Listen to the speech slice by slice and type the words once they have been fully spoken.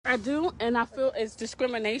I do, and I feel it's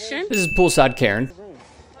discrimination. This is Poolside Karen.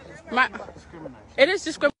 It is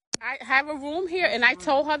discrimination. I have a room here, and I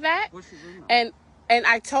told her that, and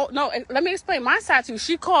I told, no, and let me explain my side to you.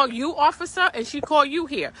 She called you, officer, and she called you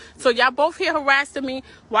here. So y'all both here harassing me.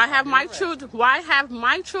 Why have my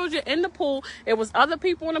children in the pool? It was other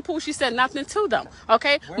people in the pool. She said nothing to them.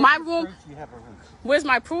 Okay, my room. Where's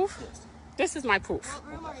my proof? This is my proof.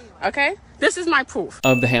 Okay, this is my proof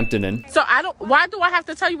Of the Hampton Inn. So why do I have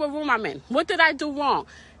to tell you what room I'm in? What did I do wrong?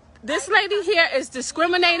 This lady here is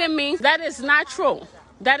discriminating me. That is not true.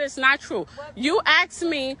 That is not true. You asked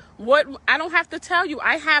me what, I don't have to tell you.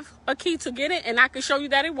 I have a key to get it, and I can show you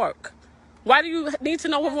that it works. Why do you need to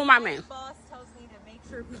know what room I'm in? The boss tells me to make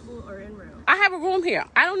sure people are in room. I have a room here.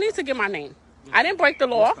 I don't need to give my name. I didn't break the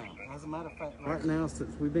law. As a matter of fact, right now,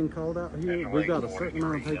 since we've been called out here, we've got a certain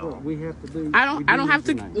amount of paperwork we have to do. I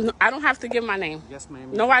don't have to give my name. Yes,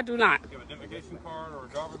 ma'am. No, I do not.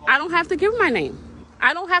 I don't have to give my name.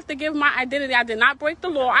 I don't have to give my identity. I did not break the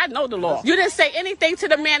law. I know the law. You didn't say anything to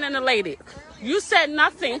the man and the lady. You said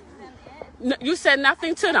nothing. You said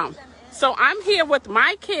nothing to them. So I'm here with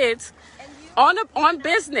my kids on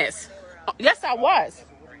business. Yes, I was.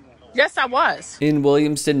 Yes, I was. In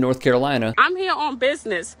Williamston, North Carolina. I'm here on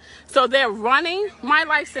business. So they're running my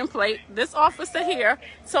license plate. This officer here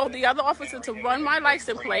told the other officer to run my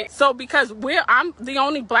license plate. So because I'm the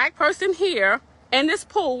only black person here in this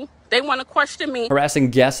pool, they want to question me. Harassing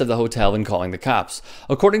guests of the hotel and calling the cops.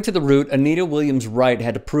 According to the root, Anita Williams-Wright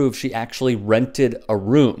had to prove she actually rented a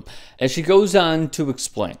room. As she goes on to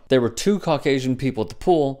explain, there were 2 Caucasian people at the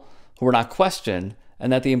pool who were not questioned,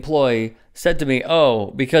 and that the employee said to me,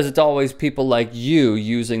 "Oh, because it's always people like you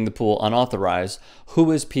using the pool unauthorized. Who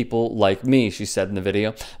is people like me?" she said in the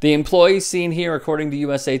video. The employee seen here, according to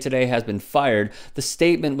USA Today, has been fired. The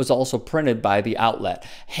statement was also printed by the outlet.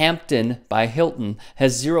 Hampton by Hilton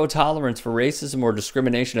has zero tolerance for racism or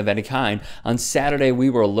discrimination of any kind. On Saturday, we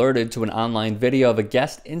were alerted to an online video of a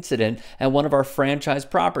guest incident at one of our franchise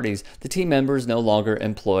properties. The team member is no longer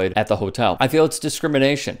employed at the hotel. "I feel it's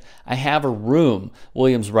discrimination. I have a room,"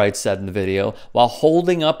 Williams-Wright said in the video while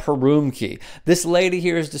holding up her room key. "This lady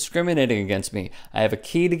here is discriminating against me. I have a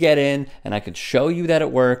key to get in, and I can show you that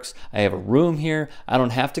it works. I have a room here. I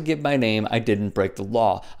don't have to give my name. I didn't break the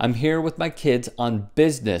law. I'm here with my kids on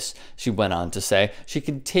business," she went on to say. She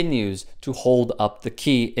continues to hold up the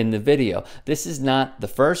key in the video. This is not the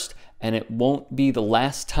first, and it won't be the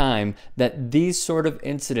last time that these sort of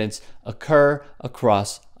incidents occur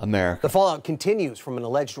across America. The fallout continues from an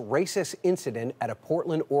alleged racist incident at a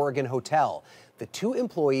Portland, Oregon hotel. The 2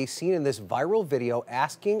 employees seen in this viral video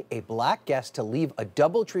asking a black guest to leave a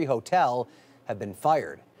DoubleTree hotel have been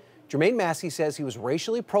fired. Jermaine Massey says he was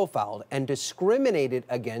racially profiled and discriminated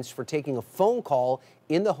against for taking a phone call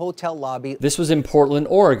in the hotel lobby. This was in Portland,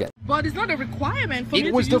 Oregon. But it's not a requirement for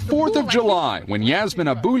It was the 4th of July when Yasmin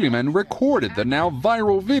Abuliman recorded the now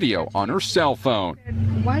viral video on her cell phone.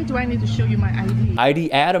 Why do I need to show you my ID?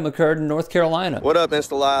 ID Adam occurred in North Carolina. What up,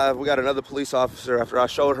 Insta Live? We got another police officer after I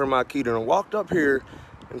showed her my key and walked up here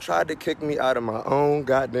and tried to kick me out of my own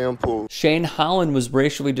goddamn pool. Shane Holland was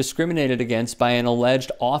racially discriminated against by an alleged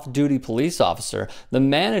off-duty police officer. The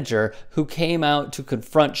manager who came out to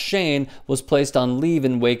confront Shane was placed on leave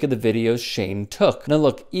in wake of the videos Shane took. Now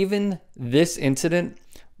look, even this incident,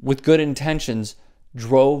 with good intentions,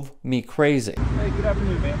 drove me crazy. Hey, good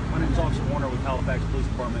afternoon, man. My name is Officer Warner with Halifax Police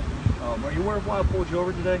Department. Are you aware of why I pulled you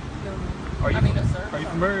over today? No. Are you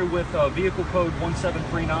familiar with vehicle code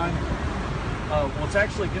 1739? Well, it's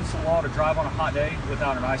actually against the law to drive on a hot day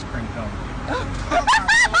without an ice cream cone.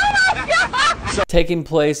 Taking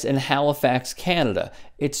place in Halifax, Canada.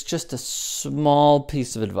 It's just a small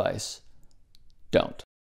piece of advice. Don't.